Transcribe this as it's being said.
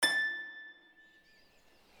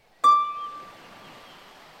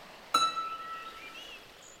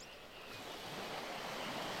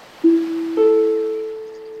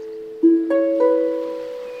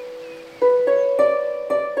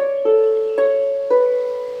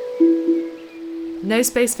No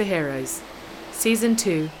Space for Heroes, Season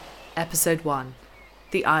 2, Episode 1,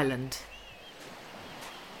 The Island.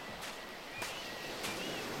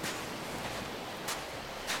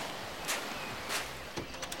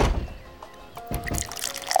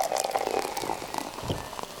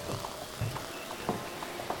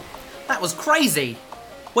 That was crazy!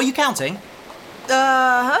 Were you counting?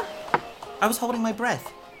 Uh-huh. I was holding my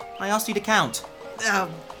breath. I asked you to count.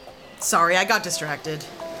 Sorry, I got distracted.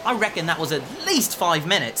 I reckon that was at least 5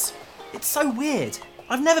 minutes. It's so weird.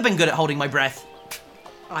 I've never been good at holding my breath.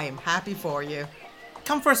 I am happy for you.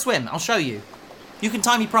 Come for a swim, I'll show you. You can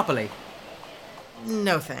time me properly.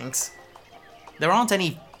 No thanks. There aren't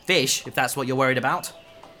any fish, if that's what you're worried about.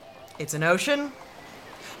 It's an ocean?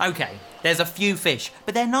 Okay, there's a few fish,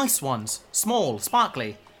 but they're nice ones. Small,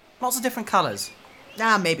 sparkly, lots of different colours.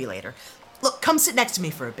 Maybe later. Look, come sit next to me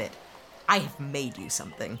for a bit. I have made you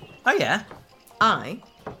something. Oh yeah? I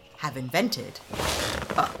have invented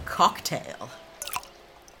a cocktail.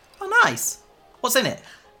 Oh nice. What's in it?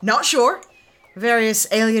 Not sure. Various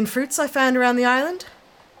alien fruits I found around the island.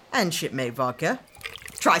 And shipmate vodka.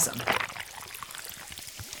 Try some.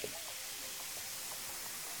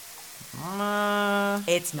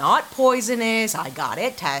 It's not poisonous. I got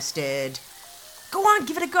it tested. Go on,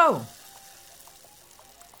 give it a go.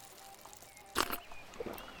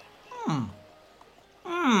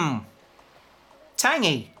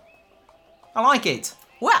 Tangy. I like it.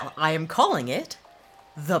 Well, I am calling it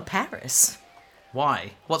the Paris.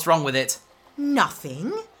 Why? What's wrong with it?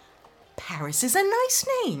 Nothing. Paris is a nice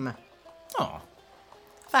name. Oh,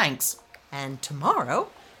 thanks. And tomorrow,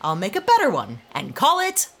 I'll make a better one and call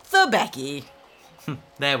it the Becky.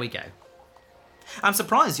 There we go. I'm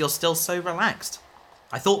surprised you're still so relaxed.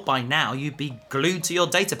 I thought by now you'd be glued to your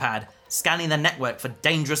datapad, scanning the network for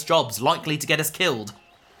dangerous jobs likely to get us killed.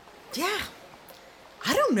 Yeah.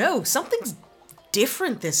 I don't know. Something's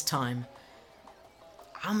different this time.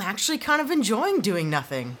 I'm actually kind of enjoying doing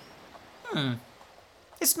nothing.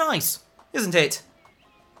 It's nice, isn't it?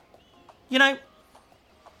 You know,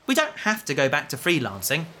 we don't have to go back to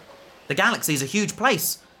freelancing. The galaxy's a huge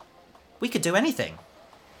place. We could do anything.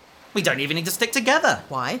 We don't even need to stick together.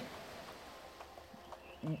 Why?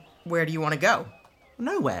 Where do you want to go?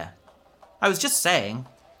 Nowhere. I was just saying,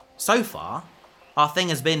 so far, our thing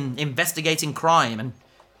has been investigating crime and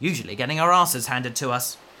usually getting our asses handed to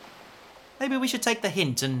us. Maybe we should take the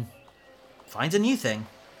hint and find a new thing.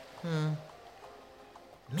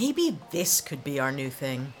 Maybe this could be our new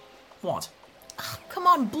thing. What? Come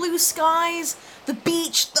on, blue skies, the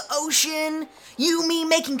beach, the ocean, you, me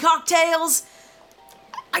making cocktails.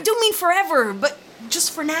 I don't mean forever, but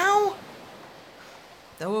just for now.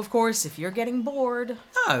 Though, of course, if you're getting bored.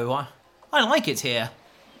 No, I like it here.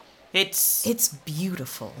 It's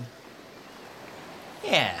beautiful.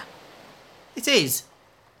 Yeah, it is.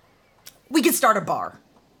 We could start a bar.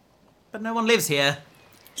 But no one lives here.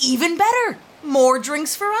 Even better. More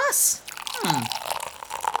drinks for us.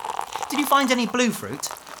 Did you find any blue fruit?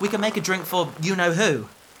 We can make a drink for you-know-who,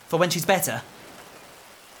 for when she's better.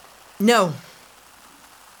 No.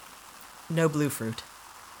 No blue fruit.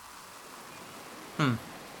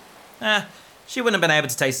 She wouldn't have been able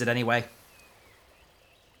to taste it anyway.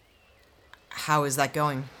 How is that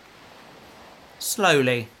going?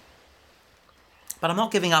 Slowly. But I'm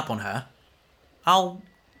not giving up on her. I'll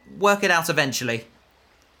work it out eventually.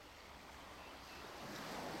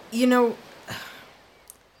 You know,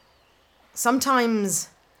 sometimes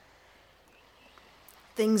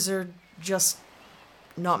things are just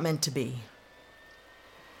not meant to be.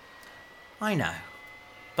 I know.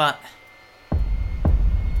 But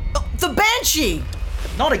Oh, the Banshee!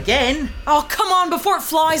 not again! Oh, come on, before it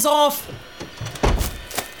flies off!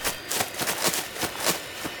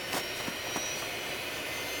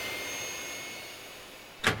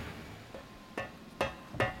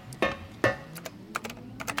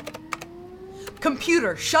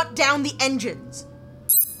 Computer, shut down the engines.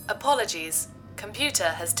 Apologies. Computer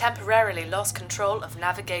has temporarily lost control of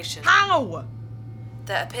navigation. How?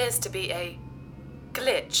 There appears to be a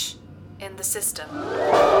glitch in the system.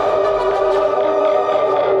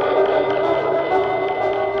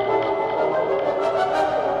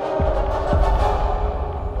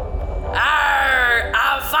 Arr!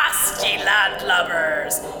 Avast, ye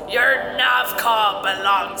landlubbers! Your navcomm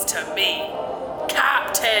belongs to me,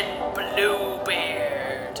 Captain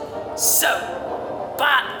Bluebeard. So,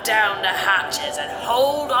 batten down the hatches and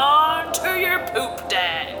hold on to your poop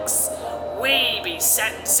decks. We be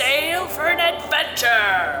setting sail for an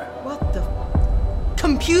adventure. What the?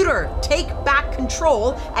 Computer, take back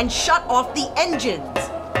control and shut off the engines.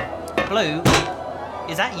 Blue,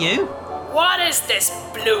 is that you? What is this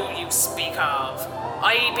blue you speak of?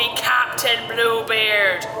 I be Captain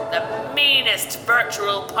Bluebeard, the meanest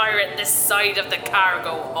virtual pirate this side of the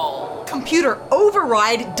cargo hull. Computer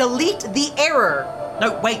override, delete the error.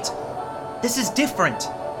 No, wait. This is different.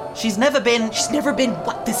 She's never been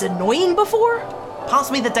What, this annoying before?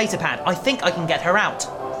 Pass me the datapad. I think I can get her out.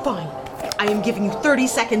 Fine. I am giving you 30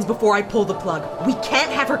 seconds before I pull the plug. We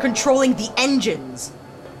can't have her controlling the engines.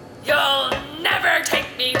 You'll never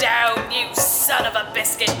take me down, you son of a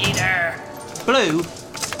biscuit eater.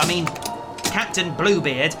 Captain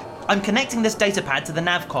Bluebeard, I'm connecting this datapad to the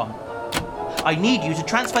navcon. I need you to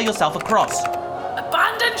transfer yourself across.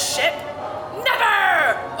 Abandon ship?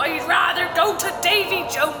 Never! I'd rather go to Davy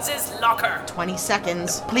Jones's locker. 20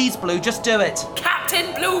 seconds. Please, Blue, just do it.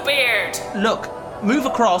 Captain Bluebeard! Look, move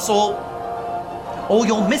across or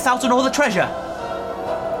you'll miss out on all the treasure.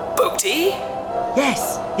 Booty?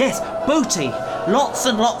 Yes, booty. Lots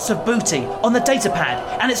and lots of booty on the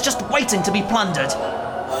datapad, and it's just waiting to be plundered.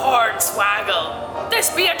 Hornswaggle! This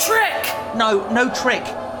be a trick! No trick.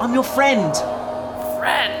 I'm your friend.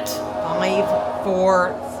 Friend? 5,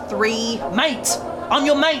 4, 3. Mate! I'm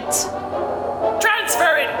your mate!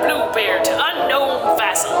 Transferring Bluebeard to unknown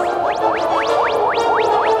vessel.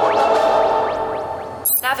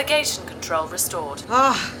 Navigation control restored.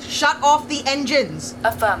 Shut off the engines.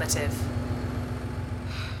 Affirmative.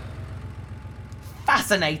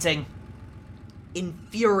 Fascinating.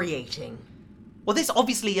 Infuriating. Well, this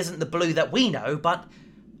obviously isn't the Blue that we know, but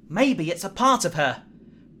maybe it's a part of her.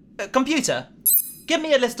 Computer, give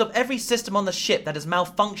me a list of every system on the ship that has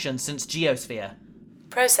malfunctioned since Geosphere.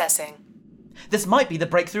 Processing. This might be the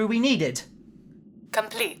breakthrough we needed.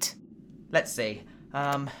 Complete. Let's see.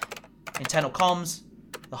 Internal comms,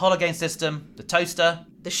 the hologain system, the toaster.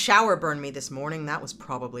 The shower burned me this morning. That was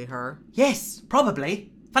probably her. Yes,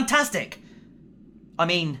 probably. Fantastic.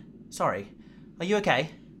 Sorry. Are you okay?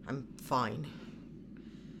 I'm fine.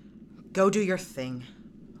 Go do your thing.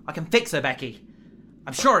 I can fix her, Becky.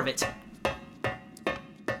 I'm sure of it.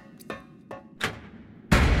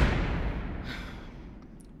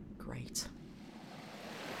 Great.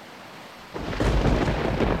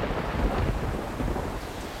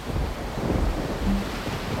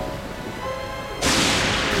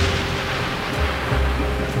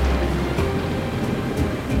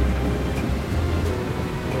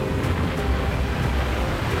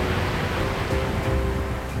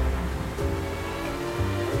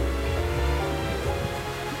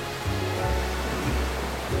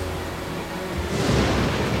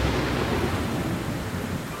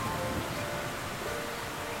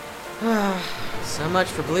 So much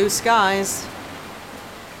for blue skies.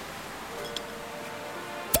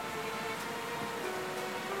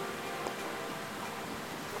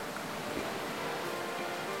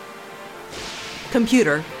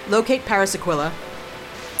 Computer, locate Paris Aquila.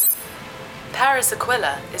 Paris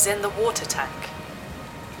Aquila is in the water tank.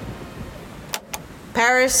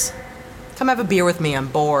 Paris, come have a beer with me. I'm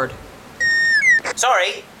bored.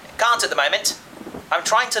 Sorry, can't at the moment. I'm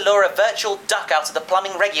trying to lure a virtual duck out of the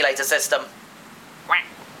plumbing regulator system.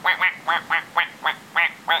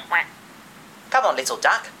 Come on, little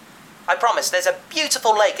duck. I promise there's a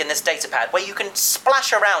beautiful lake in this datapad where you can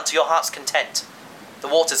splash around to your heart's content. The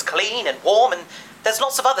water's clean and warm, and there's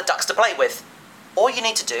lots of other ducks to play with. All you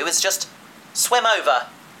need to do is just swim over.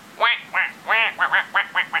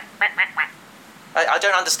 I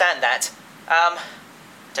don't understand that.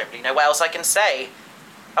 Don't really know what else I can say.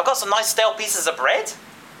 I've got some nice stale pieces of bread.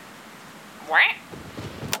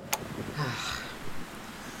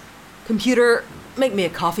 Computer, make me a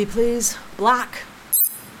coffee, please. Black.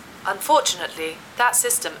 Unfortunately, that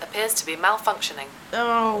system appears to be malfunctioning.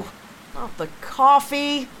 Oh, not the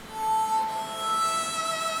coffee.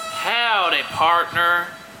 Howdy, partner.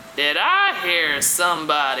 Did I hear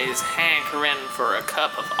somebody's hankering for a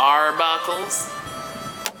cup of arbuckles?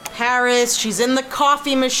 Paris, she's in the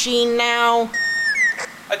coffee machine now.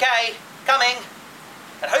 Okay, coming.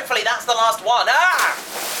 And hopefully that's the last one. Ah!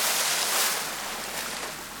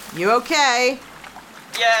 You okay?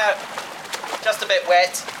 Yeah, just a bit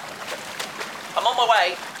wet. I'm on my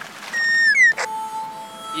way.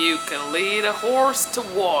 You can lead a horse to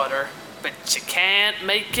water, but you can't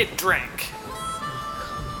make it drink.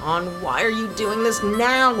 Come on, why are you doing this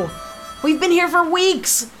now? We've been here for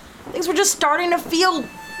weeks. Things were just starting to feel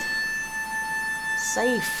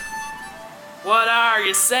safe. What are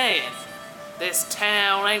you saying? This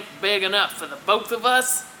town ain't big enough for the both of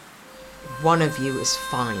us? One of you is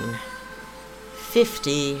fine.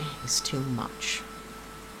 50 is too much.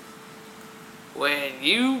 When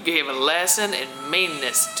you give a lesson in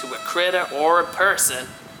meanness to a critter or a person,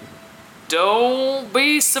 Don't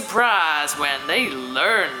be surprised when they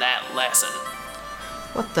learn that lesson.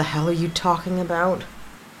 What the hell are you talking about?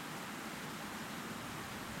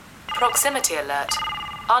 Proximity alert.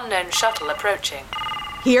 Unknown shuttle approaching.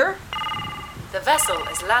 Here? The vessel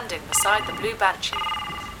is landing beside the Blue Banshee.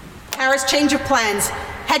 Paris, change of plans.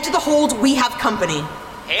 Head to the hold, we have company.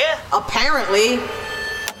 Here? Apparently.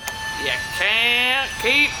 You can't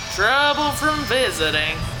keep trouble from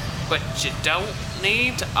visiting, but you don't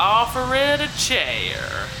need to offer it a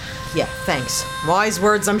chair. Yeah, thanks. Wise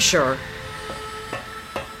words, I'm sure.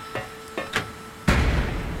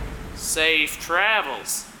 Safe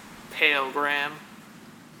travels, Pilgrim.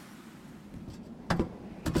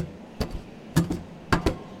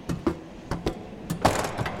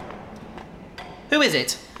 Who is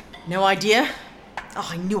it? No idea? Oh,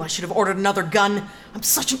 I knew I should have ordered another gun. I'm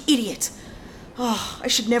such an idiot. Oh, I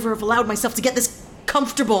should never have allowed myself to get this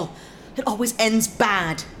comfortable. It always ends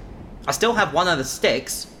bad. I still have one of the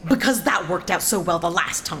sticks. Because that worked out so well the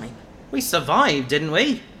last time. We survived, didn't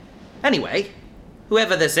we? Anyway,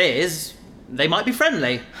 whoever this is, they might be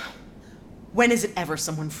friendly. When is it ever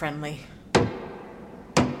someone friendly?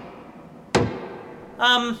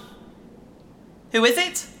 Who is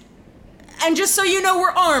it? And just so you know, we're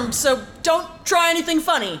armed, so don't try anything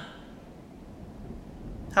funny.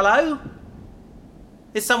 Hello?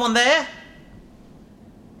 Is someone there?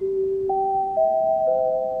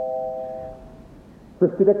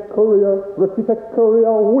 Thrifty Tech Courier,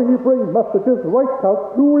 we bring messages right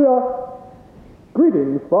out to ya.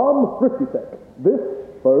 Greetings from Thrifty Tech. This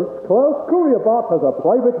first-class courier bot has a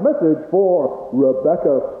private message for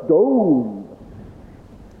Rebecca Stone.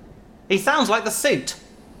 He sounds like the suit.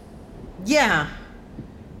 Yeah.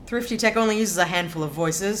 Thrifty Tech only uses a handful of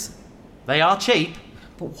voices. They are cheap.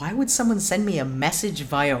 But why would someone send me a message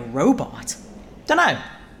via robot? Dunno.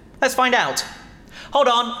 Let's find out. Hold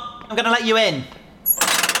on. I'm gonna let you in.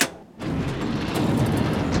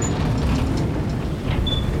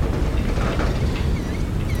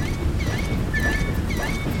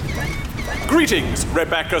 Greetings,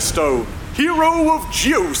 Rebecca Stone, hero of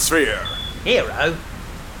Geosphere. Hero?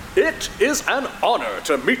 It is an honor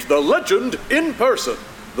to meet the legend in person.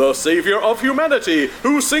 The savior of humanity,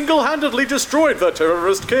 who single-handedly destroyed the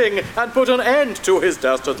terrorist king and put an end to his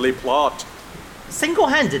dastardly plot.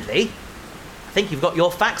 Single-handedly? I think you've got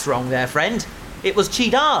your facts wrong there, friend. It was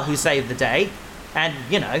Cheetah who saved the day. And,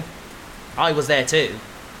 you know, I was there too.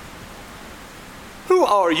 Who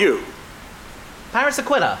are you? Paris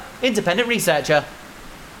Aquila, independent researcher.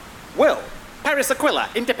 Well, Paris Aquila,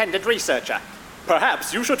 independent researcher.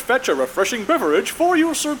 Perhaps you should fetch a refreshing beverage for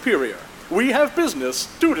your superior. We have business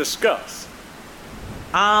to discuss.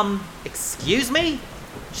 Excuse me?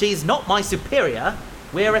 She's not my superior.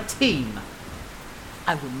 We're a team.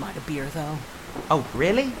 I wouldn't mind a beer, though. Oh,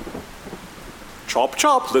 really? Chop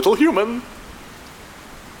chop, little human.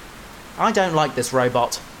 I don't like this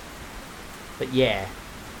robot. But yeah,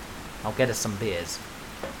 I'll get us some beers.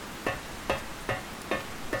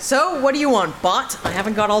 So, what do you want, bot? I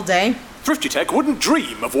haven't got all day. Thrifty Tech wouldn't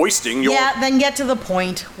dream of wasting your... Yeah, then get to the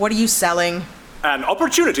point. What are you selling? An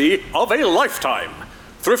opportunity of a lifetime.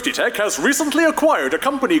 Thrifty Tech has recently acquired a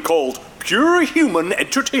company called Pure Human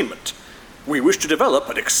Entertainment. We wish to develop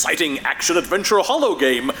an exciting action-adventure holo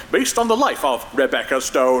game based on the life of Rebecca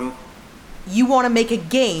Stone. You want to make a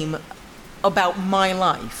game about my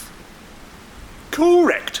life?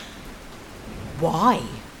 Correct. Why?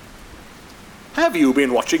 Have you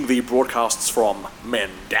been watching the broadcasts from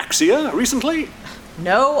Mendaxia recently?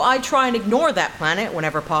 No, I try and ignore that planet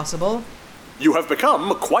whenever possible. You have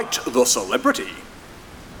become quite the celebrity.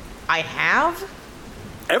 I have?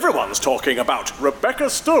 Everyone's talking about Rebecca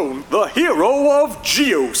Stone, the hero of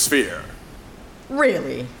Geosphere.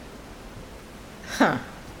 Really? Huh.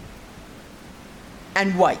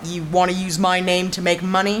 And what, you want to use my name to make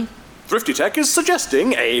money? Thrifty Tech is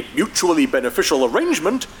suggesting a mutually beneficial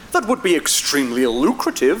arrangement that would be extremely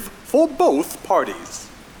lucrative for both parties.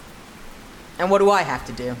 And what do I have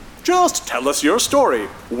to do? Just tell us your story.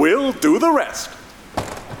 We'll do the rest.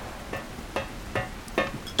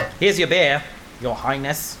 Here's your beer, Your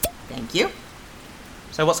Highness. Thank you.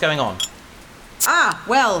 So what's going on? Ah,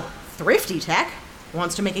 well, Thrifty Tech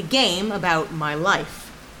wants to make a game about my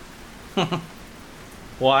life.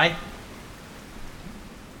 Why?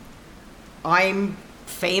 I'm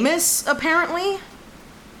famous, apparently?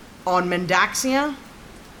 On Mendaxia?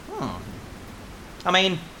 I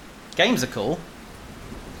mean, games are cool.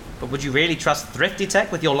 But would you really trust Thrifty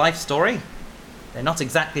Tech with your life story? They're not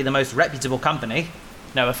exactly the most reputable company.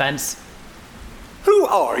 No offense. Who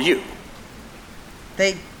are you?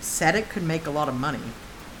 They said it could make a lot of money.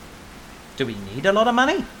 Do we need a lot of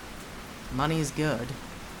money? Money's good.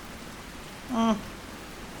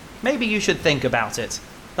 Maybe you should think about it.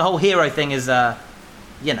 The whole hero thing is,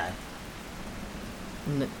 you know.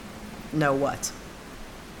 No what?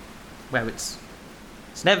 Well, it's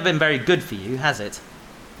never been very good for you, has it?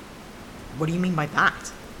 What do you mean by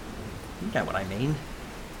that? You know what I mean.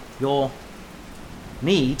 Your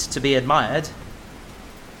need to be admired.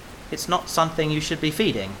 It's not something you should be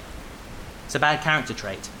feeding. It's a bad character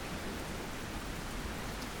trait.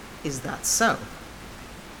 Is that so?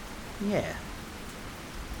 Yeah.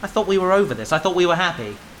 I thought we were over this. I thought we were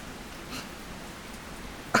happy.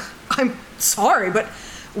 I'm sorry, but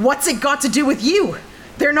what's it got to do with you?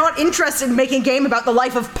 They're not interested in making a game about the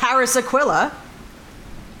life of Paris Aquila.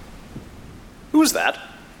 Who's that?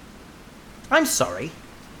 I'm sorry.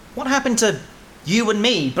 What happened to you and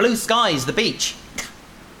me, blue skies, the beach?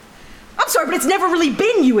 I'm sorry, but it's never really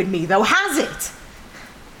been you and me, though, has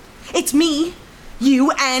it? It's me,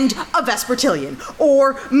 you, and a Vespertillion.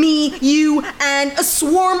 Or me, you, and a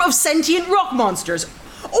swarm of sentient rock monsters.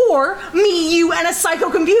 Or me, you, and a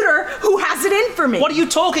psychocomputer who has it in for me. What are you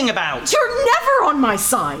talking about? You're never on my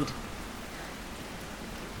side.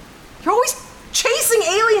 You're always chasing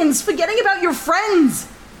aliens, forgetting about your friends.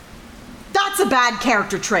 That's a bad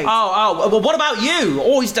character trait. Oh, well, what about you?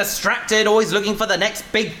 Always distracted, always looking for the next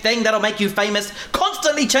big thing that'll make you famous,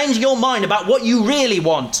 constantly changing your mind about what you really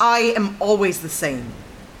want. I am always the same.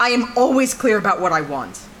 I am always clear about what I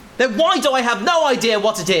want. Then why do I have no idea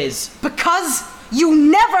what it is? Because you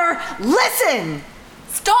never listen!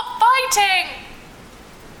 Stop fighting!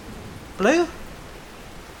 Blue?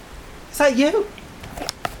 Is that you?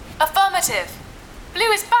 Affirmative.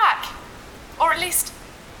 Blue is back. Or at least,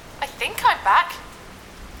 I think I'm back.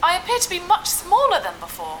 I appear to be much smaller than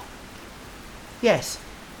before. Yes.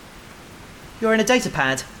 You're in a data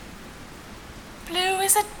pad. Blue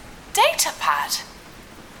is a data pad.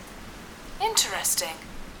 Interesting.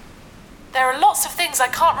 There are lots of things I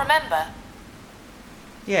can't remember.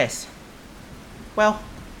 Yes. Well,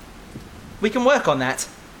 we can work on that.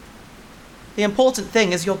 The important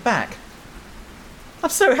thing is you're back.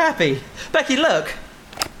 I'm so happy. Becky, look.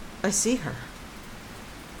 I see her.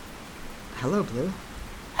 Hello, Blue.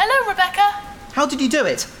 Hello, Rebecca. How did you do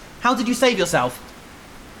it? How did you save yourself?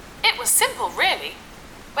 It was simple, really.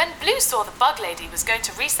 When Blue saw the bug lady was going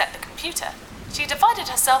to reset the computer, she divided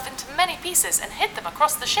herself into many pieces and hid them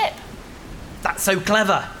across the ship. That's so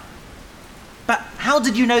clever. But how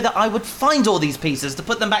did you know that I would find all these pieces to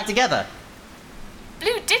put them back together?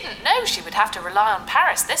 Blue didn't know she would have to rely on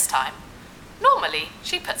Paris this time. Normally,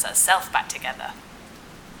 she puts herself back together.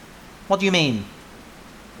 What do you mean,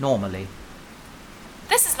 normally?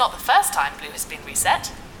 This is not the first time Blue has been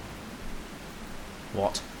reset.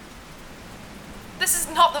 What? This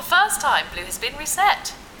is not the first time Blue has been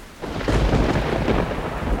reset.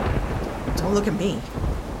 Don't look at me.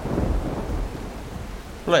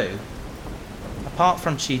 Blue, apart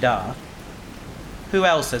from Shidar, who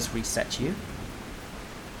else has reset you?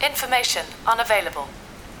 Information unavailable.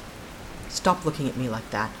 Stop looking at me like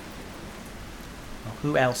that. Well,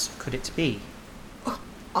 who else could it be?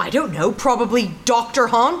 I don't know, probably Dr.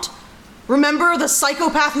 Haunt? Remember the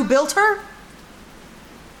psychopath who built her? I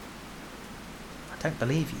don't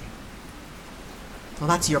believe you. Well,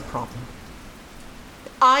 that's your problem.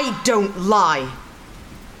 I don't lie.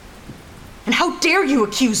 And how dare you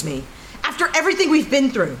accuse me, after everything we've been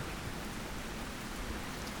through?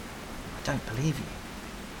 I don't believe you.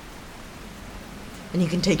 And you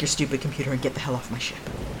can take your stupid computer and get the hell off my ship.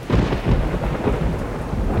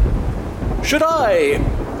 Should I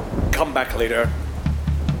come back later?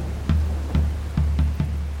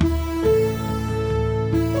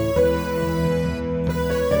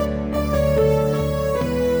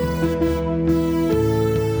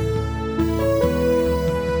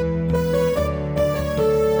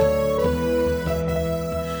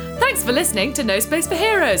 Thanks for listening to No Space for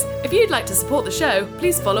Heroes. If you'd like to support the show,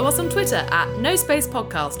 please follow us on Twitter at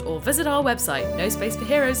NoSpacePodcast or visit our website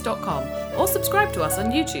nospaceforheroes.com or subscribe to us on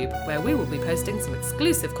YouTube, where we will be posting some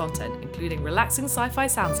exclusive content, including relaxing sci-fi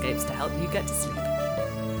soundscapes to help you get to sleep.